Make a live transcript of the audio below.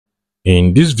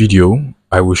In this video,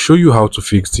 I will show you how to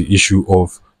fix the issue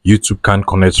of YouTube can't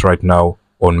connect right now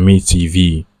on Mi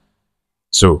TV.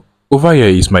 So over here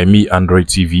is my Mi Android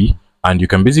TV, and you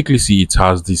can basically see it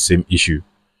has the same issue.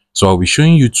 So I'll be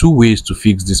showing you two ways to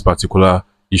fix this particular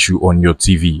issue on your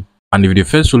TV. And if the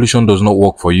first solution does not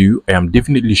work for you, I am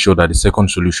definitely sure that the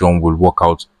second solution will work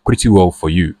out pretty well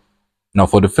for you. Now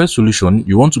for the first solution,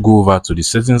 you want to go over to the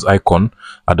settings icon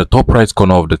at the top right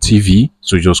corner of the TV.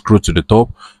 So just scroll to the top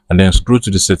and then scroll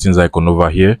to the settings icon over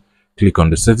here. Click on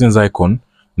the settings icon.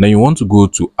 And then you want to go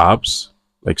to apps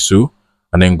like so,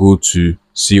 and then go to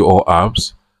see all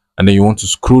apps. And then you want to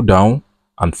scroll down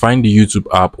and find the YouTube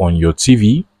app on your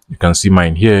TV. You can see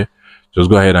mine here. Just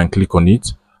go ahead and click on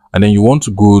it. And then you want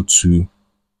to go to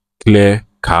clear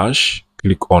cache.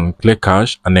 Click on clear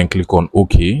cache and then click on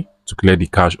OK to clear the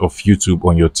cache of YouTube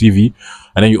on your TV.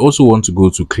 And then you also want to go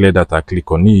to clear data,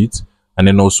 click on it, and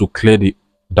then also clear the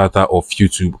data of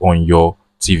YouTube on your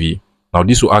TV. Now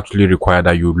this will actually require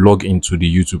that you log into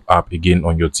the YouTube app again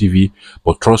on your TV,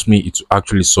 but trust me, it will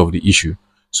actually solve the issue.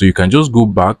 So you can just go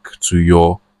back to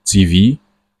your TV,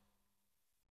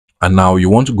 and now you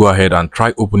want to go ahead and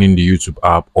try opening the YouTube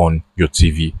app on your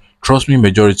TV. Trust me,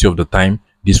 majority of the time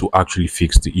this will actually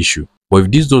fix the issue. But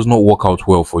if this does not work out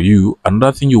well for you,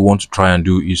 another thing you want to try and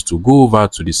do is to go over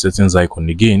to the settings icon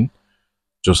again,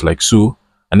 just like so.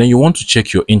 And then you want to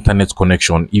check your internet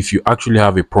connection. If you actually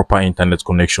have a proper internet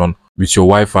connection with your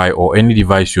Wi-Fi or any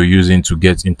device you're using to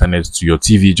get internet to your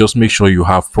TV, just make sure you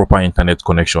have proper internet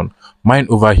connection. Mine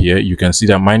over here, you can see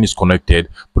that mine is connected,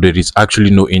 but there is actually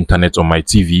no internet on my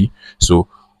TV. So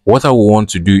what I will want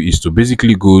to do is to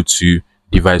basically go to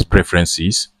device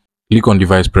preferences. Click on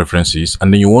device preferences,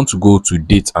 and then you want to go to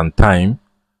date and time,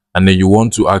 and then you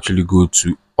want to actually go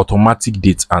to automatic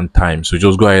date and time. So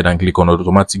just go ahead and click on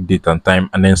automatic date and time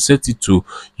and then set it to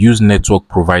use network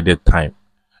provided time.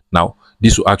 Now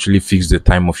this will actually fix the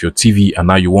time of your TV, and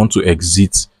now you want to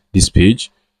exit this page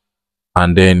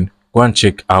and then go and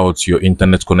check out your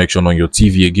internet connection on your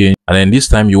TV again, and then this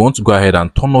time you want to go ahead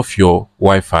and turn off your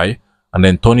Wi-Fi and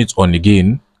then turn it on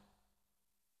again,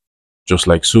 just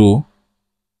like so.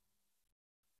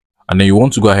 And then you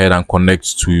want to go ahead and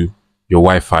connect to your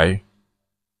Wi-Fi,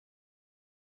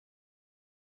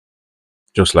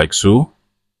 just like so.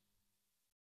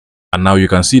 And now you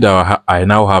can see that I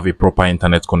now have a proper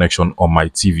internet connection on my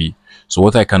TV. So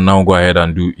what I can now go ahead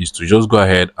and do is to just go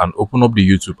ahead and open up the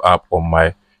YouTube app on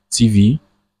my TV.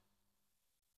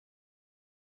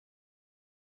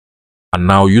 And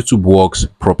now YouTube works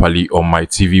properly on my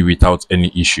TV without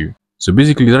any issue. So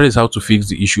basically that is how to fix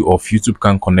the issue of YouTube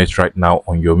can't connect right now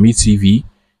on your Mi TV.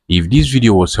 If this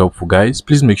video was helpful guys,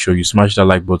 please make sure you smash that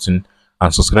like button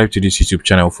and subscribe to this YouTube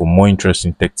channel for more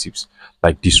interesting tech tips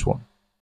like this one.